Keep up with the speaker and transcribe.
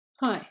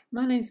Hi,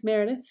 my name's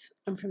Meredith.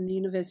 I'm from the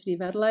University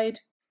of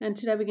Adelaide, and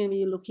today we're going to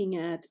be looking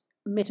at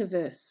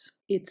Metaverse.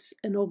 It's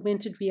an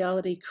augmented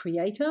reality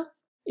creator.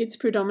 It's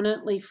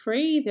predominantly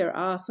free. There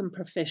are some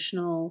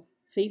professional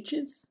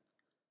features,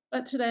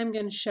 but today I'm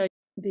going to show you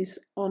this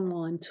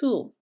online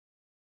tool.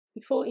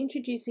 Before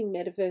introducing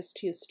Metaverse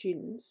to your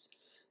students,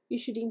 you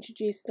should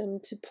introduce them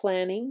to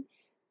planning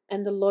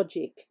and the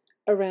logic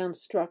around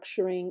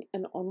structuring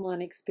an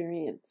online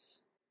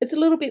experience. It's a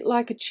little bit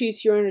like a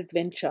choose your own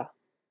adventure.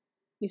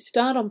 You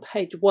start on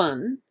page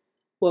 1,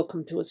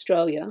 Welcome to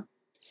Australia,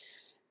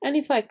 and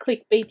if I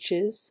click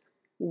beaches,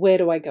 where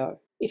do I go?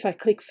 If I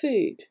click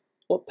food,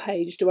 what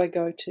page do I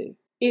go to?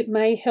 It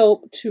may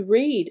help to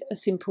read a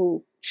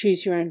simple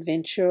Choose Your Own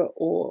Adventure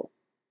or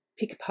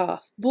Pick a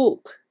Path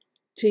book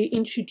to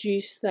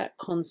introduce that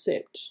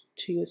concept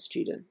to your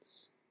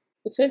students.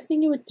 The first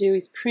thing you would do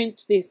is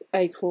print this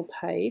A4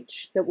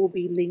 page that will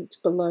be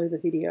linked below the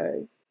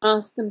video.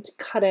 Ask them to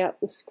cut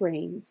out the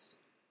screens.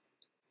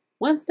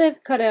 Once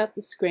they've cut out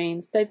the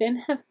screens, they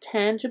then have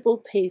tangible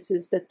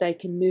pieces that they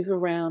can move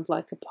around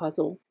like a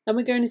puzzle. And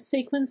we're going to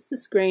sequence the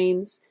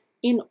screens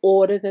in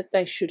order that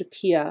they should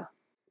appear.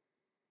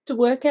 To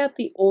work out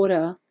the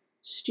order,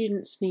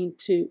 students need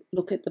to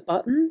look at the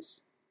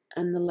buttons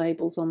and the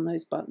labels on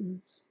those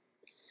buttons.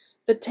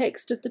 The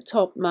text at the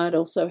top might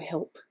also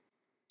help.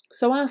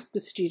 So ask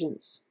the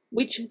students,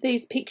 which of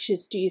these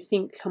pictures do you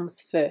think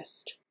comes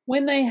first?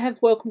 When they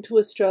have Welcome to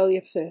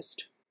Australia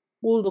first,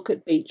 we'll look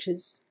at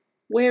beaches.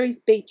 Where is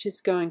beaches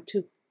going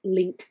to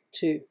link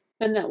to?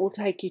 And that will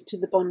take you to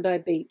the Bondi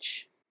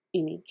Beach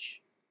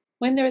image.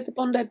 When they're at the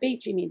Bondi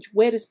Beach image,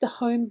 where does the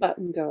home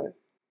button go?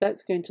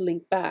 That's going to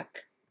link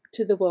back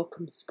to the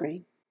welcome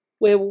screen.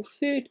 Where will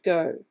food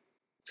go?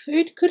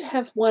 Food could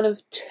have one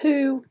of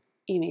 2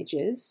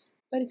 images,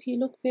 but if you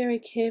look very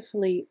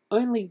carefully,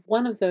 only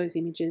one of those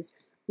images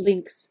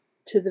links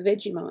to the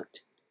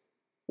Vegemite.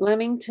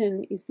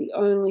 Lamington is the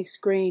only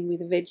screen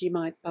with a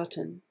Vegemite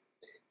button.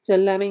 So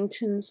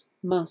Lamingtons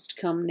must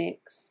come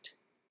next.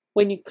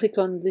 When you click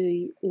on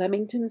the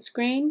Lamington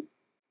screen,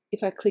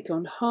 if I click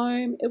on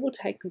Home, it will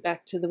take me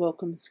back to the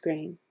Welcome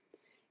screen.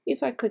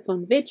 If I click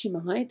on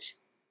Vegemite,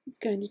 it's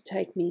going to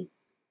take me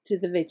to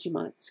the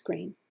Vegemite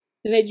screen.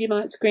 The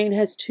Vegemite screen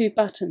has 2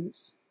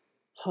 buttons,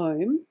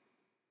 Home,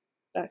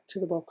 back to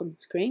the Welcome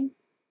screen,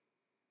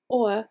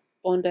 or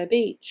Bondi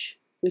Beach,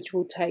 which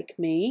will take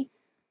me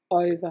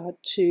over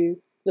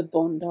to the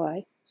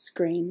Bondi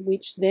screen,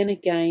 which then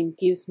again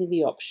gives me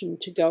the option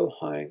to go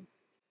home.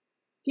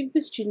 Give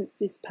the students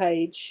this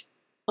page,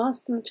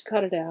 ask them to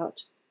cut it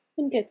out,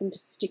 and get them to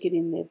stick it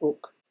in their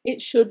book.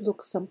 It should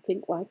look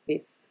something like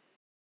this.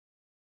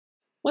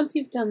 Once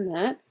you've done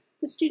that,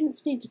 the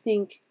students need to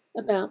think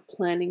about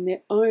planning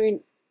their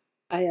own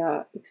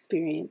AR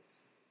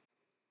experience.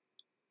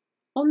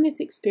 On this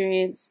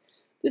experience,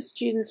 the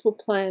students will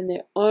plan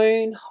their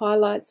own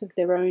highlights of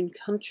their own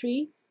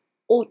country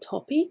or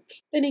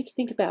topic. They need to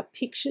think about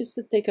pictures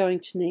that they're going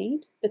to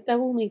need, that they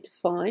will need to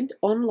find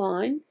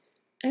online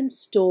and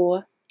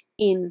store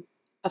in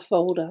a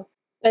folder.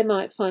 They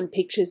might find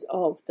pictures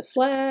of the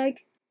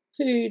flag,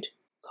 food,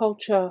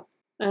 culture,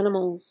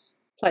 animals,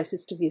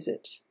 places to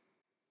visit.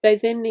 They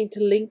then need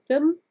to link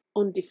them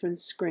on different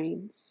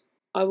screens.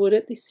 I would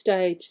at this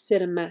stage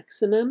set a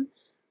maximum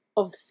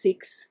of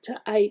 6 to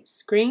 8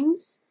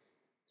 screens.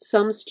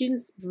 Some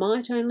students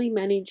might only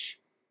manage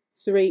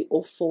 3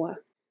 or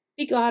 4.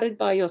 Be guided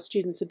by your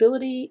students'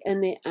 ability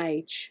and their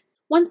age.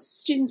 Once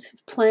students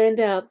have planned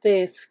out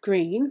their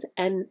screens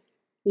and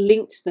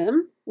linked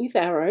them with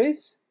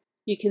arrows,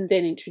 you can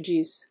then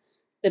introduce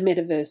the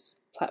Metaverse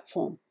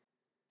platform.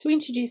 To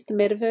introduce the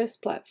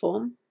Metaverse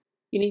platform,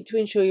 you need to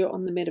ensure you're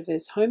on the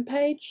Metaverse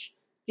homepage.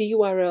 The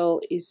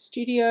URL is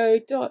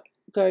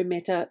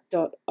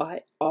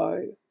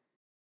studio.gometa.io.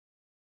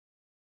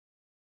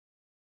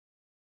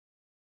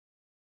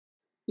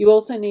 You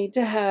also need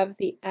to have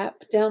the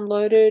app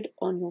downloaded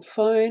on your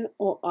phone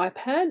or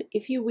iPad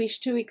if you wish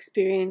to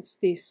experience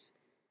this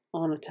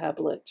on a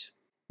tablet.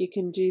 You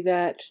can do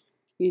that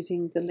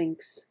using the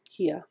links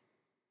here.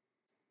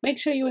 Make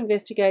sure you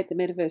investigate the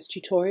Metaverse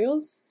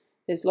tutorials.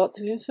 There's lots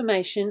of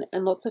information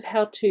and lots of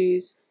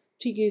how-tos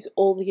to use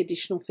all the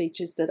additional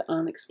features that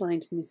aren't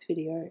explained in this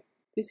video.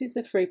 This is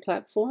a free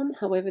platform,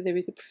 however there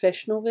is a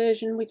professional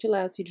version which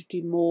allows you to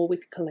do more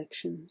with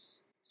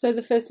collections. So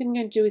the first thing I'm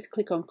going to do is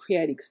click on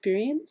Create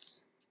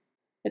Experience.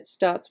 It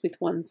starts with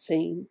one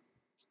scene.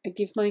 I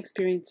give my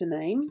experience a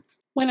name.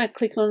 When I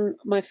click on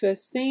my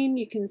first scene,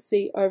 you can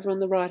see over on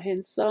the right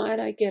hand side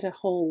I get a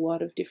whole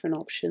lot of different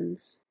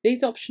options.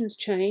 These options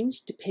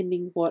change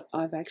depending what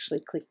I've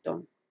actually clicked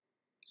on.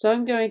 So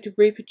I'm going to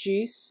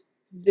reproduce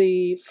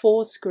the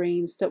 4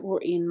 screens that were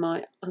in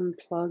my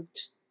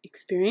unplugged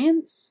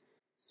experience.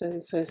 So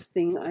the first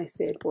thing I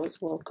said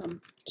was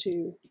Welcome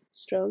to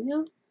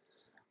Australia.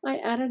 I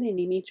added an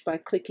image by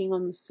clicking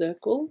on the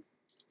circle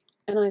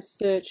and I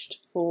searched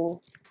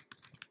for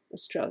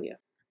Australia.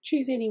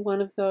 Choose any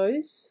one of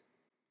those.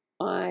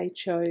 I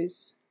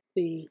chose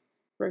the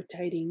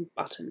rotating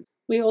button.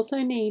 We also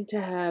need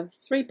to have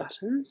 3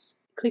 buttons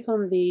click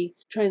on the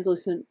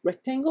translucent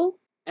rectangle,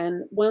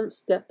 and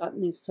once that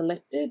button is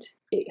selected,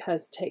 it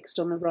has text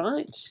on the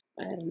right.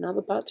 I had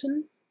another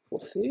button for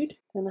food,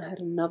 and I had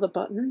another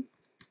button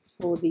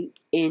for the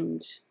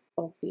end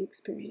of the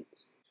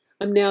experience.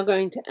 I'm now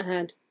going to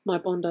add my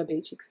Bondi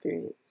Beach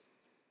experience.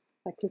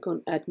 I click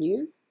on Add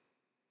New.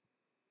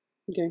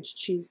 I'm going to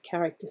choose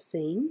Character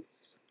Scene.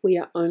 We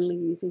are only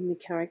using the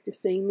character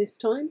scene this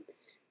time.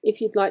 If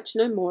you'd like to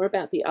know more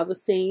about the other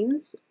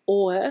scenes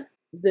or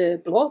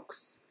the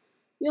blocks,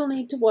 you'll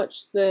need to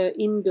watch the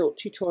inbuilt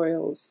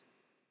tutorials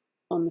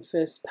on the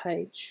first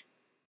page.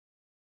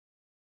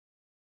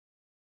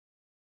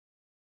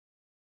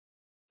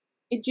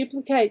 It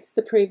duplicates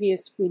the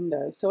previous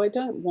window, so I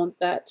don't want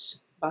that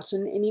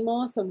button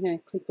anymore, so I'm going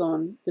to click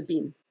on the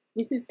bin.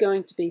 This is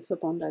going to be for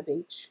Bondi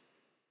Beach.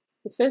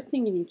 The first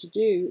thing you need to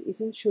do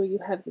is ensure you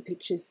have the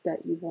pictures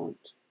that you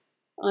want.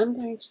 I'm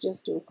going to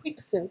just do a quick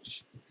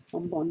search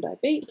on Bondi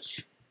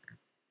Beach.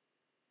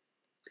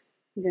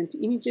 I'm going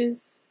to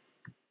Images.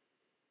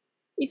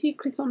 If you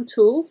click on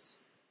Tools,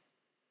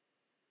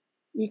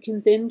 you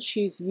can then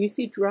choose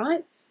Usage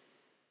Rights,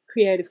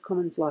 Creative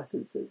Commons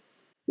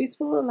Licenses. This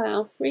will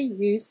allow free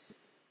use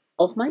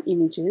of my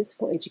images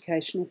for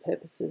educational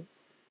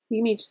purposes. The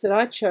image that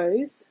I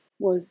chose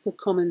was the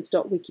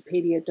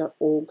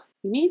commons.wikipedia.org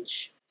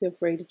image. Feel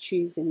free to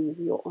choose any of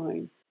your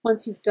own.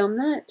 Once you've done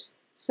that,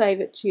 save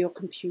it to your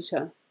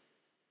computer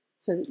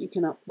so that you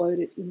can upload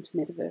it into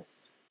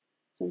Metaverse.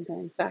 So I'm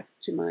going back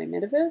to my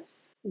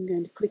Metaverse. I'm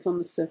going to click on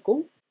the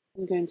circle.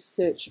 I'm going to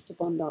search for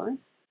Bondi.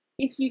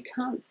 If you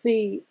can't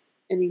see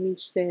an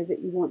image there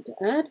that you want to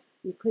add,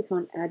 you click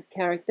on Add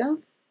Character,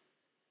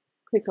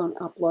 click on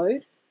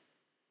Upload,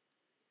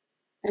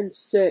 and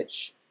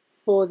search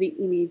for the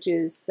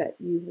images that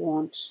you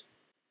want.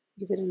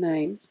 Give it a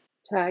name,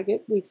 tag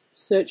it with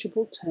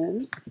searchable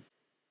terms,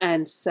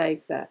 and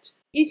save that.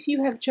 If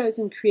you have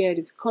chosen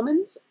Creative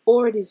Commons,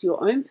 or it is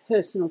your own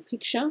personal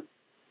picture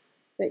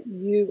that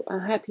you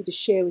are happy to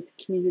share with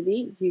the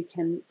community, you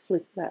can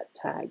flip that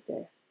tag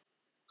there.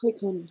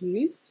 Click on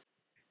Use,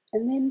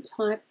 and then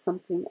type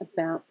something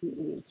about the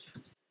image.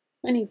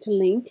 I need to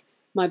link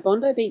my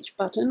Bondi Beach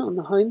button on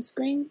the home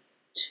screen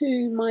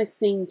to my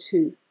Scene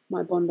 2,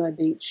 my Bondi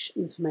Beach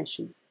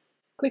information.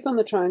 Click on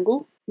the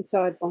triangle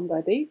beside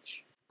Bondi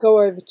Beach,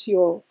 go over to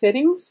your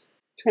settings,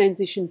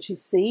 Transition to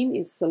Scene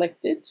is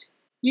selected.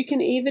 You can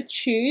either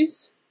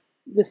choose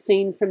the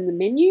scene from the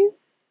menu,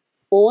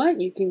 or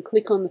you can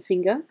click on the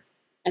finger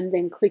and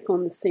then click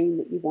on the scene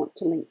that you want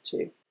to link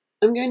to.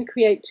 I'm going to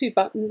create two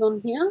buttons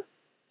on here,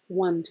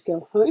 one to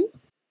go home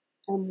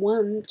and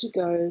one to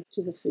go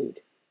to the food.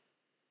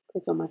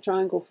 Click on my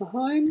triangle for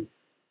home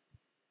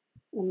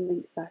and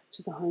link back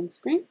to the home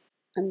screen.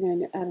 I'm going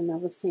to add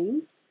another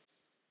scene.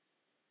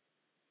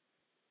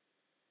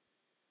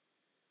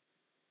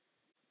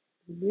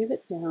 Move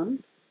it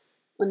down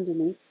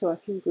underneath so I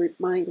can group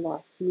my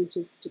like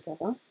images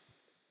together.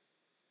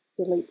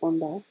 Delete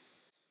Bondi.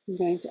 I'm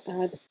going to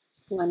add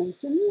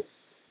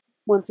Lamingtons.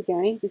 Once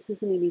again, this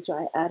is an image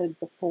I added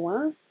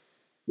before.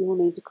 You will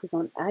need to click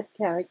on Add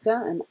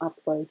Character and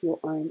upload your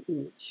own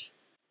image.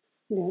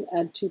 I'm going to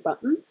add two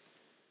buttons,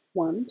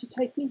 one to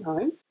take me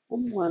home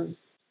and one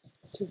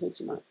to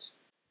Vegemite.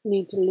 I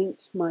need to link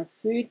my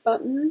food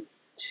button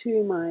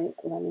to my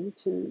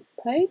Lamington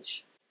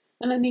page,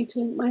 and I need to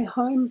link my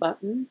home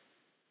button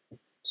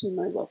to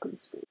my welcome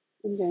screen.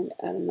 I'm going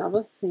to add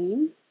another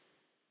scene.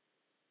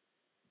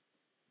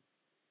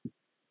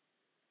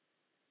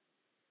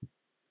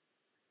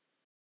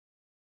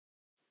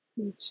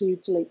 I need to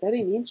delete that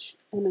image,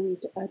 and I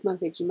need to add my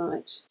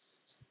Vegemite.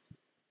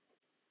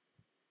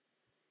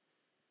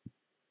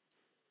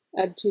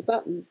 Add two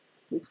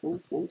buttons. This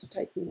one's going to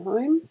take me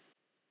home.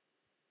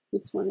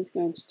 This one is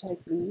going to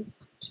take me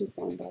to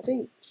Bondi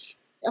Beach.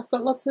 I've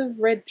got lots of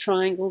red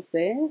triangles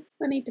there.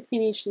 I need to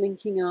finish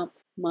linking up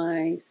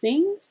my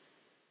scenes.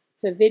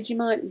 So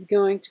Vegemite is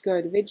going to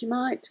go to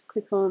Vegemite.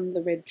 Click on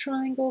the red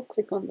triangle,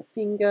 click on the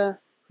finger,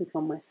 click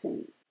on my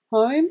scene.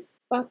 Home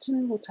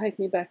button will take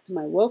me back to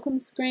my welcome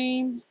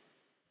screen.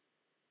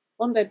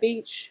 Bondi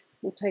Beach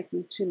will take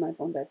me to my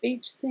Bondi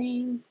Beach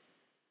scene.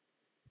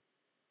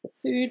 The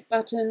food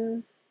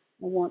button,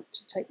 I want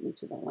to take me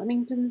to the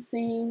Lamington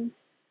scene,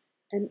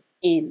 and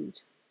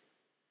end.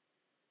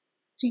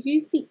 To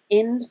use the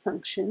end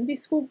function,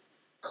 this will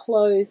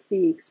close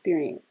the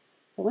experience.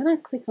 So when I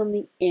click on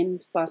the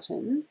end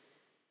button,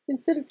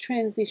 instead of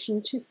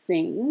transition to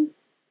scene,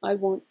 I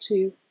want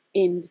to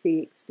end the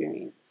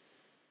experience.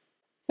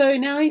 So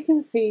now you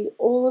can see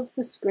all of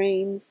the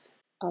screens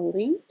are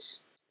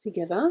linked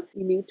together.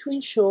 You need to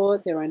ensure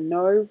there are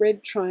no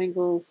red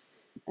triangles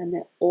and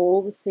that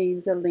all the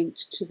scenes are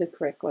linked to the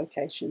correct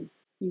location.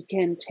 You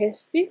can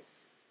test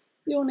this.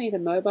 You'll need a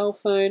mobile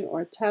phone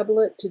or a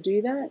tablet to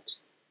do that.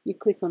 You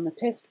click on the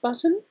test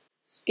button,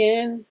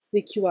 scan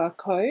the QR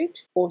code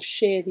or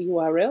share the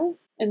URL,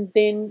 and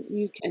then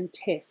you can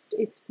test.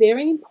 It's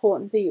very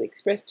important that you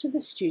express to the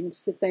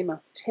students that they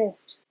must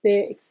test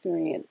their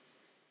experience.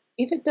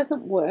 If it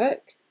doesn't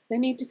work, they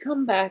need to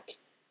come back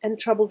and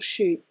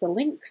troubleshoot the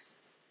links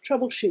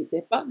troubleshoot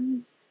their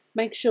buttons,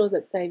 make sure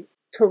that they've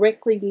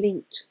correctly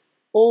linked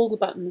all the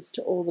buttons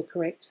to all the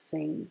correct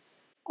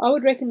scenes. I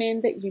would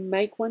recommend that you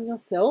make one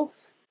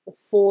yourself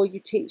before you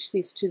teach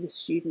this to the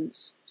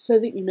students so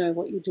that you know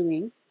what you're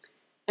doing,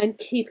 and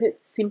keep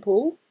it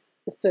simple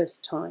the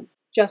first time.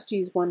 Just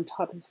use one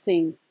type of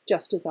scene,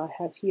 just as I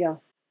have here.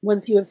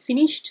 Once you have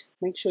finished,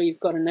 make sure you've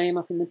got a name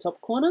up in the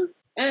top corner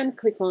and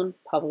click on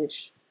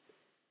Publish.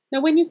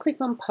 Now when you click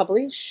on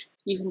Publish,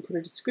 you can put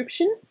a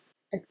description.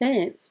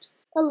 Advanced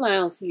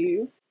allows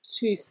you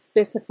to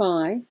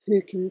specify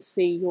who can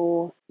see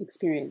your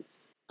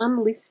experience.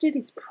 Unlisted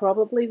is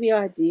probably the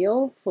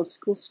ideal for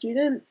school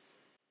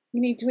students.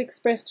 You need to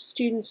express to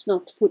students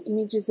not to put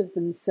images of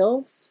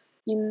themselves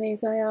in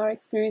these AR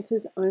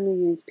experiences, only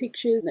use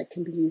pictures that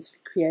can be used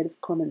for Creative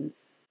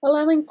Commons.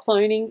 Allowing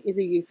cloning is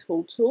a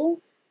useful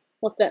tool.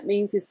 What that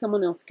means is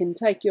someone else can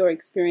take your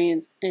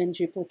experience and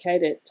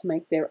duplicate it to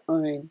make their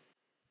own.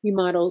 You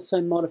might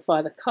also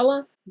modify the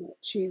colour. You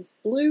might choose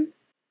blue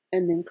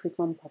and then click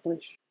on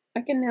Publish.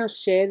 I can now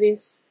share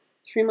this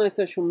through my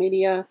social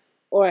media,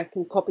 or I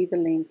can copy the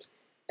link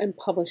and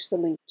publish the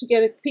link. To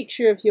get a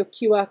picture of your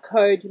QR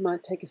code, you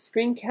might take a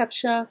screen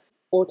capture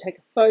or take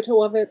a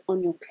photo of it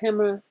on your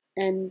camera,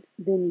 and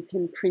then you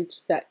can print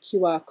that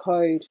QR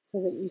code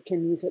so that you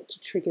can use it to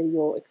trigger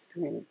your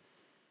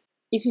experience.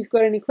 If you've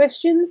got any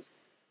questions,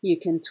 you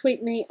can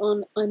tweet me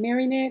on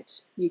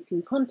iMaryNet, you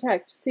can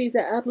contact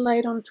CSER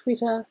Adelaide on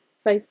Twitter,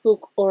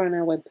 Facebook, or on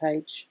our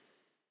webpage.